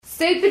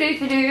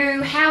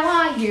Super-duper-doo, how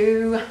are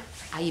you?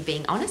 Are you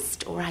being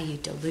honest or are you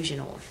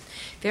delusional?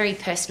 Very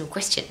personal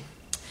question.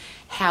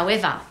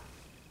 However,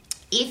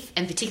 if,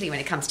 and particularly when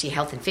it comes to your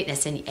health and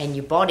fitness and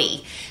your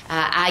body,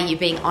 are you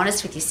being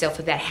honest with yourself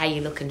about how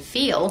you look and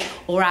feel,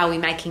 or are we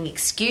making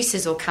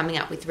excuses or coming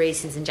up with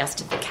reasons and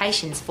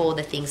justifications for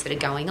the things that are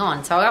going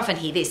on? So I often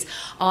hear this,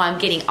 I'm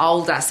getting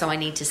older, so I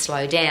need to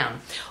slow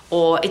down.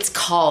 Or it's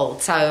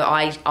cold, so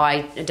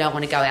I don't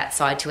want to go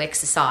outside to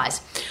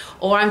exercise.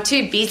 Or I'm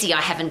too busy,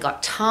 I haven't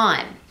got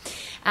time.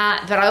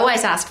 But I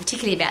always ask,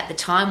 particularly about the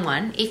time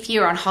one, if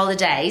you're on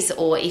holidays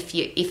or if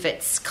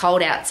it's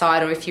cold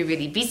outside or if you're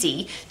really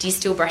busy, do you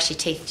still brush your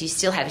teeth? Do you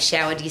still have a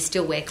shower? Do you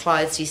still wear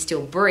clothes? Do you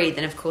still breathe?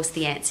 And of course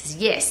the answer is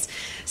yes.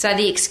 So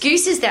the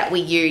excuses that we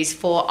use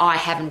for I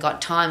haven't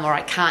got time or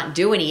I can't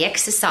do any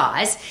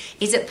exercise,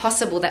 is it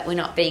possible that we're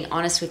not being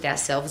honest with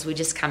ourselves? We're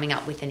just coming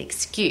up with an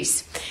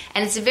excuse.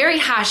 And it's a very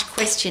harsh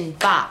question,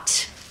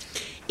 but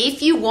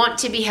if you want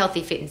to be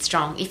healthy, fit and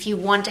strong, if you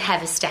want to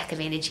have a stack of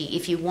energy,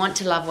 if you want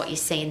to love what you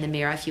see in the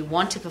mirror, if you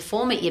want to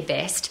perform at your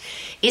best,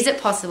 is it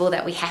possible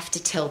that we have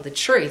to tell the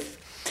truth?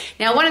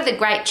 Now, one of the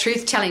great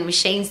truth-telling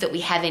machines that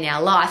we have in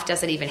our life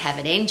doesn't even have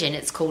an engine.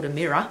 It's called a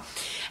mirror.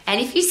 And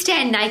if you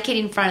stand naked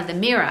in front of the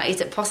mirror,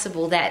 is it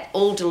possible that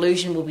all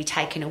delusion will be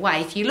taken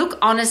away? If you look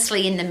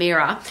honestly in the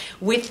mirror,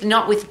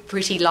 not with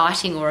pretty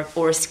lighting or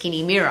a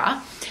skinny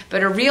mirror,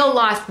 but a real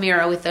life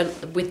mirror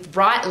with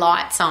bright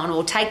lights on,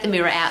 or take the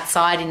mirror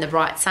outside in the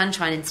bright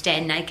sunshine and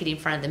stand naked in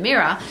front of the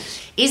mirror,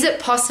 is it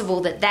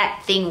possible that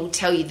that thing will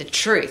tell you the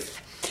truth?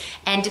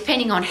 And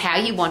depending on how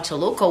you want to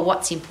look or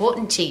what's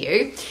important to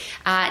you,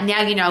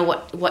 now you know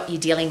what you're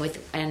dealing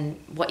with and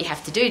what you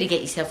have to do to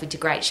get yourself into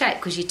great shape,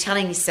 because you're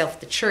telling yourself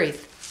the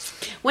truth.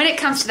 When it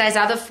comes to those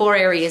other 4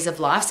 areas of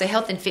life, so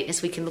health and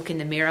fitness, we can look in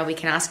the mirror, we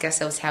can ask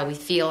ourselves how we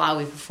feel, are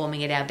we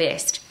performing at our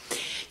best?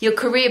 Your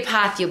career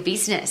path, your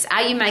business,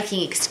 are you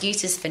making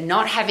excuses for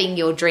not having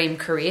your dream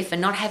career, for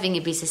not having a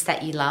business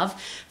that you love,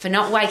 for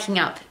not waking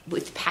up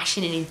with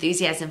passion and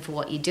enthusiasm for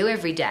what you do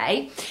every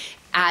day?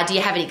 Do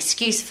you have an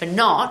excuse for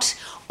not?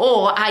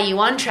 Or are you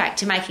on track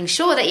to making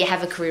sure that you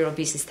have a career or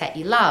business that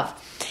you love?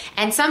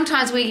 And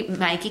sometimes we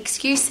make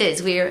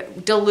excuses. We're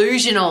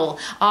delusional.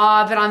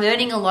 Oh, but I'm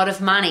earning a lot of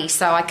money,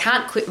 so I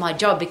can't quit my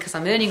job because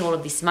I'm earning all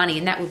of this money,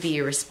 and that would be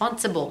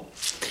irresponsible.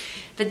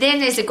 But then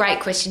there's a great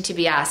question to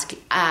be asked.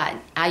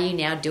 Are you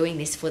now doing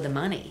this for the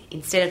money?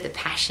 Instead of the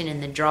passion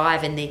and the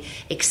drive and the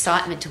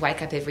excitement to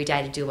wake up every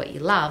day to do what you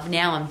love,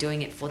 now I'm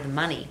doing it for the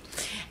money.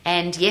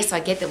 And yes,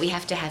 I get that we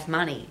have to have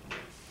money.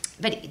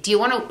 But do you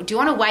want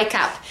to wake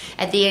up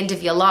at the end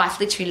of your life,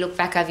 literally look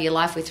back over your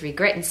life with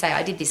regret and say,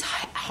 I did this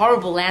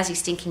horrible, lousy,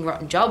 stinking,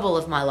 rotten job all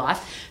of my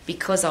life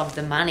because of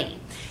the money?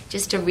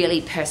 Just a really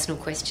personal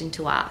question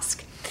to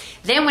ask.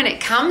 Then when it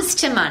comes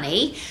to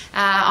money,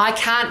 I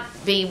can't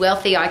be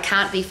wealthy, I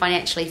can't be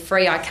financially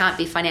free, I can't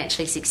be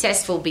financially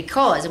successful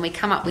because, and we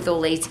come up with all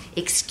these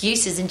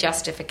excuses and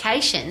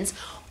justifications,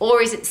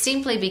 or is it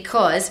simply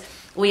because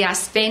we are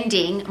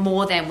spending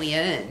more than we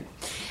earn?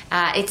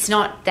 It's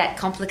not that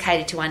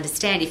complicated to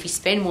understand. If you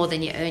spend more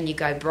than you earn, you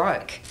go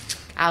broke.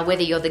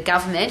 Whether you're the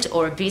government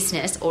or a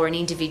business or an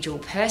individual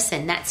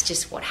person, that's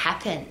just what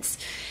happens.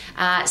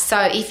 So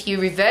if you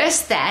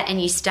reverse that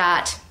and you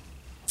start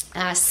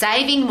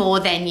saving more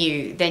than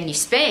you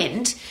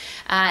spend,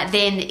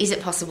 then is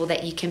it possible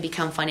that you can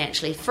become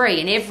financially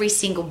free? And every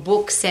single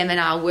book,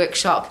 seminar,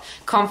 workshop,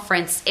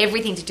 conference,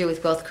 everything to do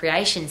with wealth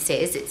creation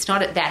says it's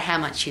not about how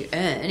much you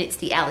earn, it's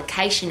the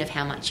allocation of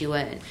how much you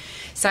earn.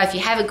 So if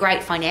you have a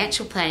great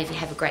financial plan, if you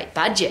have a great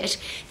budget,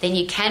 then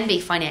you can be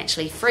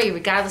financially free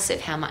regardless of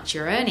how much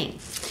you're earning.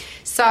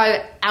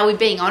 So are we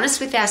being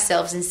honest with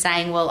ourselves and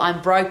saying, well,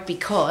 I'm broke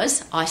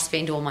because I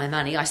spend all my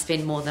money, I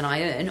spend more than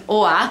I earn,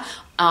 or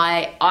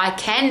I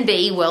can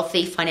be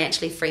wealthy,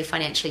 financially free,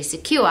 financially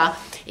secure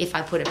if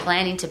I put a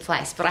plan into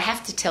place. But I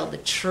have to tell the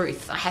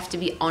truth. I have to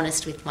be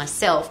honest with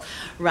myself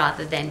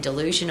rather than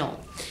delusional.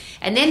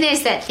 And then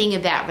there's that thing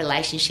about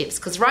relationships,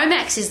 because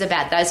Romax is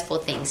about those 4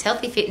 things: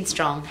 healthy, fit and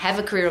strong, have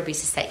a career or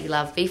business that you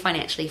love, be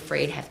financially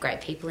free and have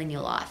great people in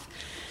your life.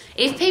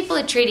 If people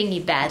are treating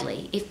you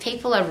badly, if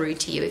people are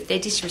rude to you, if they're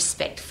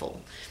disrespectful,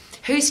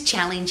 whose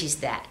challenge is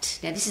that?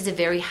 Now, this is a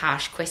very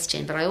harsh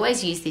question, but I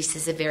always use this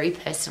as a very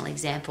personal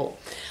example.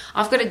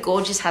 I've got a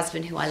gorgeous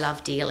husband who I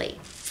love dearly.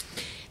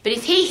 But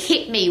if he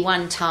hit me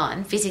one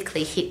time,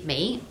 physically hit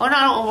me, or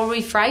I'll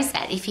rephrase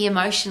that, if he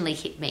emotionally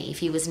hit me, if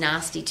he was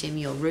nasty to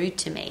me or rude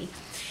to me,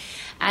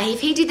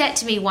 if he did that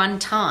to me one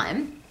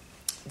time,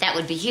 that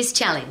would be his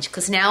challenge,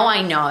 because now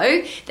I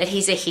know that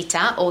he's a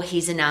hitter, or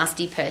he's a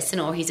nasty person,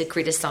 or he's a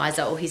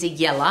criticizer, or he's a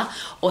yeller,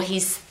 or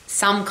he's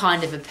some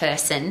kind of a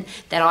person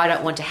that I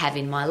don't want to have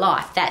in my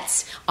life.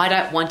 I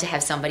don't want to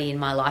have somebody in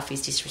my life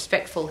who's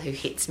disrespectful, who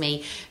hits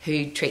me,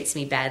 who treats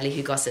me badly,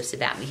 who gossips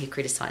about me, who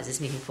criticises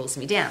me, who pulls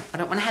me down. I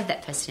don't want to have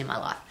that person in my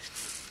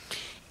life.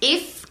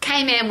 If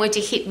K-Man were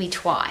to hit me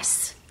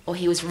twice, or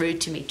he was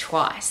rude to me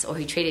twice, or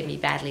he treated me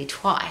badly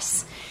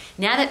twice,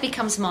 now that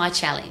becomes my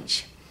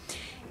challenge.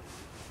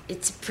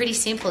 it's pretty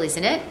simple,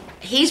 isn't it?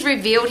 He's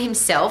revealed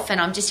himself,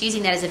 and I'm just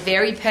using that as a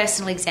very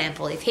personal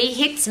example. If he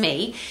hits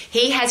me,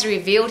 he has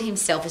revealed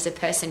himself as a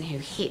person who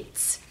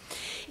hits.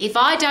 If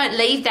I don't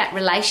leave that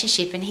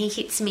relationship and he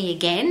hits me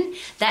again,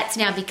 that's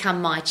now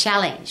become my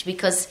challenge,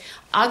 because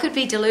I could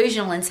be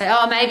delusional and say,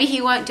 oh, maybe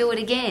he won't do it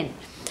again.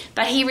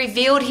 But he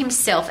revealed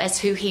himself as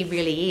who he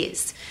really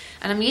is.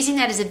 And I'm using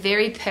that as a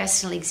very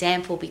personal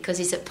example, because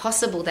is it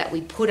possible that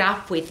we put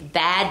up with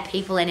bad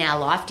people in our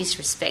life,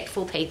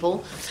 disrespectful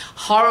people,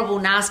 horrible,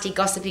 nasty,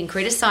 gossiping,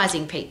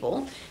 criticising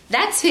people?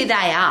 That's who they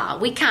are.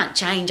 We can't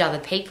change other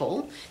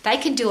people. They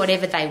can do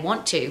whatever they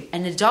want to.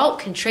 An adult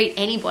can treat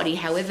anybody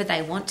however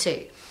they want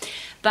to.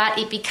 But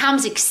it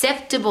becomes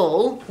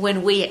acceptable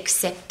when we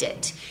accept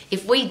it.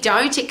 If we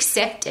don't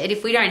accept it,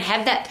 if we don't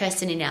have that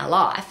person in our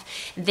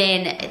life,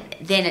 then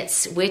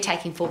we're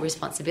taking full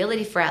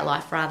responsibility for our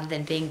life rather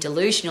than being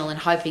delusional and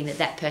hoping that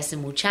that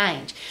person will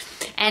change.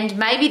 And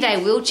maybe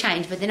they will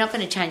change, but they're not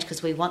going to change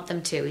because we want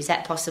them to. Is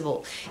that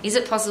possible? Is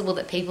it possible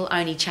that people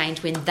only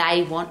change when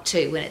they want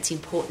to, when it's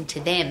important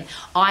to them?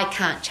 I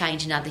can't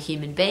change another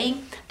human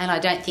being, and I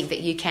don't think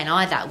that you can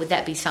either. Would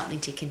that be something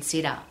to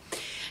consider?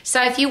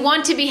 So if you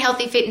want to be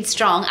healthy, fit and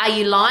strong, are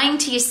you lying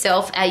to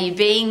yourself? Are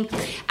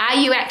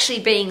you actually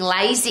being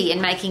lazy and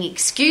making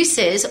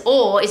excuses?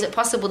 Or is it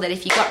possible that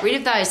if you got rid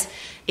of those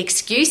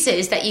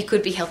excuses that you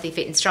could be healthy,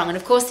 fit and strong? And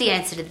of course the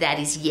answer to that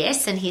is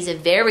yes, and here's a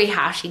very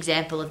harsh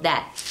example of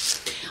that.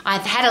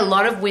 I've had a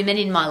lot of women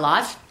in my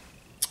life,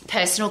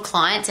 personal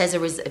clients as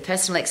a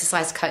personal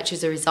exercise coach,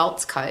 as a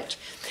results coach,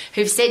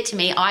 who've said to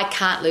me, I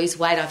can't lose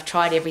weight, I've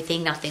tried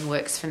everything, nothing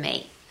works for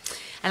me.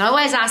 And I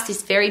always ask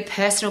this very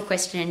personal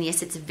question, and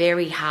yes, it's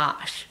very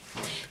harsh.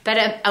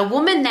 But a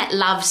woman that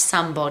loves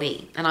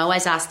somebody, and I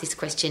always ask this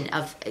question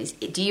of,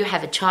 do you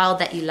have a child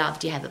that you love?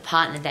 Do you have a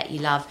partner that you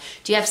love?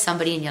 Do you have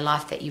somebody in your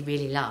life that you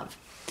really love?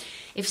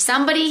 If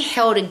somebody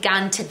held a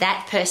gun to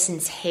that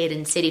person's head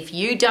and said, if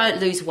you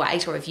don't lose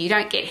weight, or if you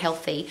don't get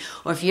healthy,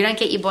 or if you don't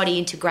get your body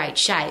into great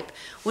shape,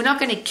 we're not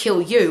going to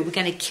kill you, we're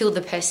going to kill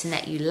the person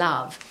that you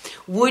love.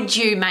 Would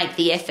you make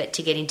the effort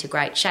to get into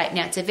great shape?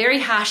 Now, it's a very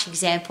harsh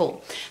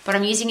example, but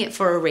I'm using it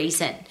for a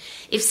reason.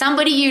 If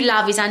somebody you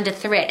love is under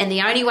threat and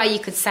the only way you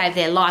could save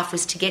their life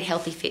was to get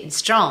healthy, fit and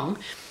strong,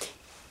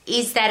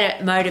 is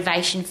that a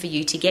motivation for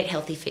you to get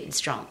healthy, fit and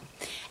strong?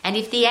 And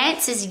if the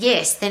answer is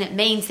yes, then it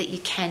means that you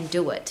can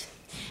do it.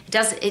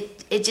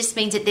 It just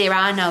means that there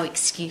are no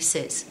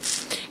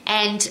excuses.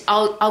 And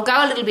I'll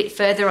go a little bit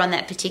further on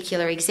that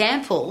particular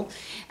example.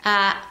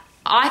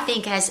 I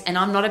think and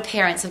I'm not a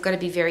parent, so I've got to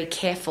be very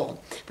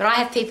careful, but I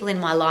have people in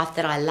my life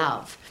that I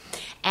love.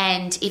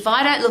 And if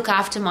I don't look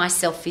after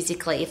myself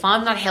physically, if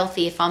I'm not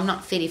healthy, if I'm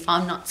not fit, if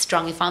I'm not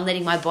strong, if I'm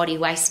letting my body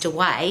waste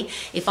away,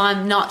 if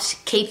I'm not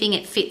keeping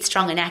it fit,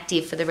 strong and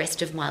active for the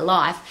rest of my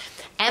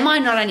life, am I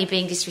not only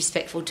being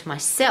disrespectful to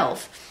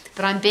myself,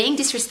 but I'm being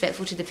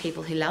disrespectful to the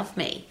people who love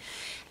me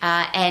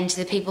and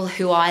the people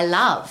who I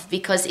love?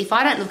 Because if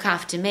I don't look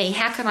after me,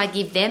 how can I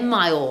give them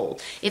my all?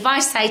 If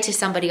I say to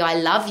somebody, I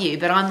love you,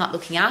 but I'm not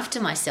looking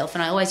after myself,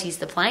 and I always use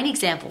the plane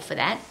example for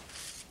that.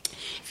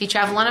 If you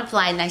travel on a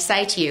plane, they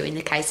say to you, in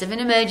the case of an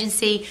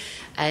emergency,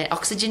 an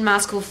oxygen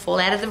mask will fall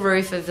out of the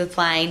roof of the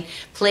plane.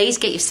 Please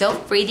get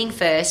yourself breathing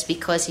first,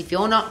 because if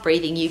you're not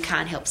breathing, you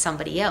can't help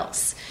somebody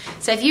else.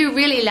 So if you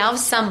really love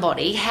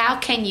somebody, how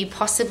can you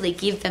possibly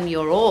give them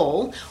your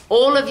all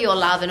of your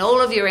love and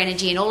all of your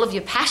energy and all of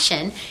your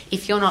passion,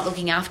 if you're not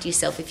looking after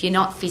yourself, if you're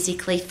not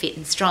physically fit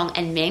and strong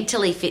and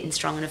mentally fit and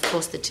strong? And of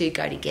course, the two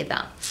go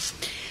together.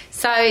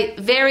 So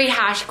very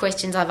harsh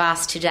questions I've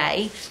asked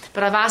today,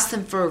 but I've asked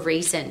them for a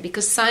reason,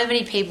 because so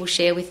many people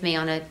share with me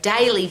on a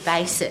daily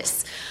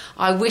basis,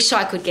 I wish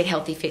I could get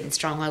healthy, fit and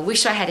strong. I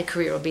wish I had a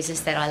career or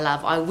business that I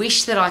love. I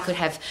wish that I could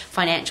have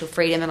financial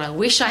freedom, and I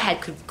wish I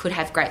could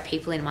have great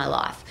people in my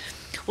life.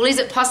 Well, is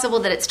it possible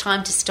that it's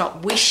time to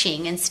stop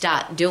wishing and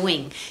start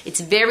doing? It's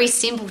very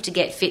simple to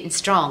get fit and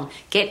strong,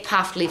 get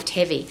puffed, lift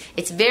heavy.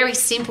 It's very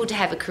simple to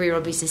have a career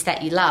or business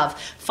that you love.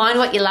 Find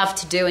what you love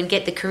to do and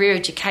get the career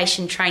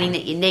education training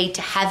that you need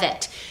to have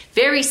it.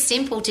 Very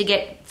simple to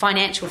get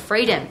financial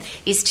freedom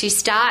is to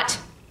start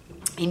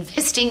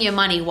investing your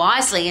money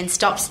wisely and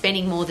stop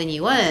spending more than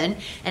you earn.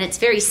 And it's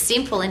very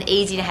simple and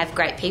easy to have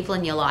great people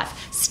in your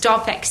life.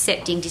 Stop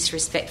accepting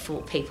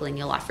disrespectful people in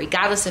your life,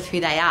 regardless of who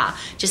they are.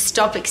 Just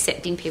stop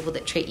accepting people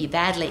that treat you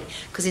badly.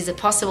 Because is it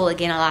possible,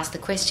 again, I'll ask the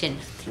question,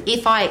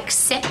 if I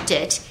accept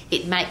it,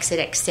 it makes it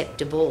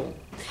acceptable.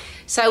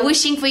 So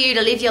wishing for you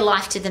to live your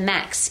life to the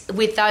max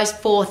with those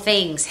 4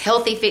 things: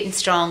 healthy, fit and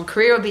strong,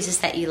 career or business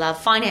that you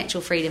love,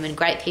 financial freedom and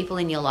great people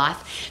in your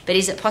life. But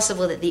is it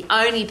possible that the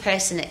only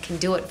person that can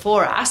do it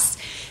for us,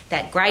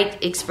 that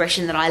great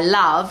expression that I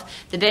love,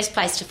 the best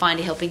place to find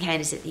a helping hand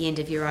is at the end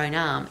of your own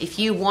arm? If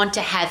you want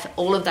to have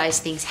all of those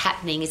things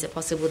happening, is it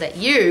possible that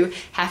you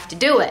have to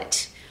do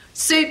it?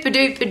 Super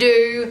duper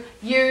do.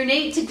 You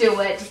need to do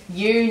it.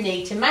 You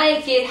need to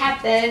make it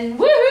happen.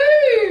 Woohoo!